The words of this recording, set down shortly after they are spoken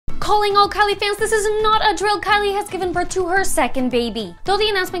Calling all Kylie fans, this is not a drill. Kylie has given birth to her second baby. Though the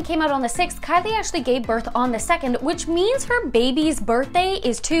announcement came out on the 6th, Kylie actually gave birth on the 2nd, which means her baby's birthday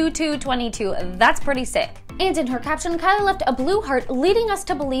is 2/2/22. That's pretty sick. And in her caption, Kylie left a blue heart, leading us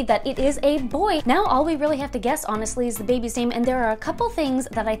to believe that it is a boy. Now all we really have to guess, honestly, is the baby's name, and there are a couple things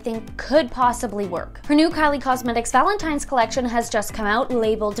that I think could possibly work. Her new Kylie Cosmetics Valentine's collection has just come out,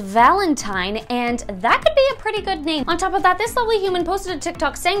 labeled Valentine, and that could be a pretty good name. On top of that, this lovely human posted a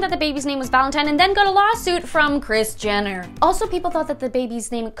TikTok saying that the baby's name was Valentine and then got a lawsuit from Kris Jenner. Also, people thought that the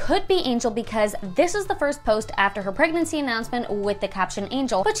baby's name could be Angel because this is the first post after her pregnancy announcement with the caption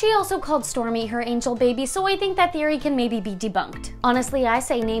Angel, but she also called Stormy her angel baby, so I think that theory can maybe be debunked. Honestly, I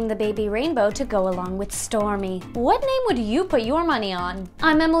say name the baby Rainbow to go along with Stormy. What name would you put your money on?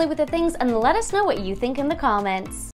 I'm Emily with the things, and let us know what you think in the comments.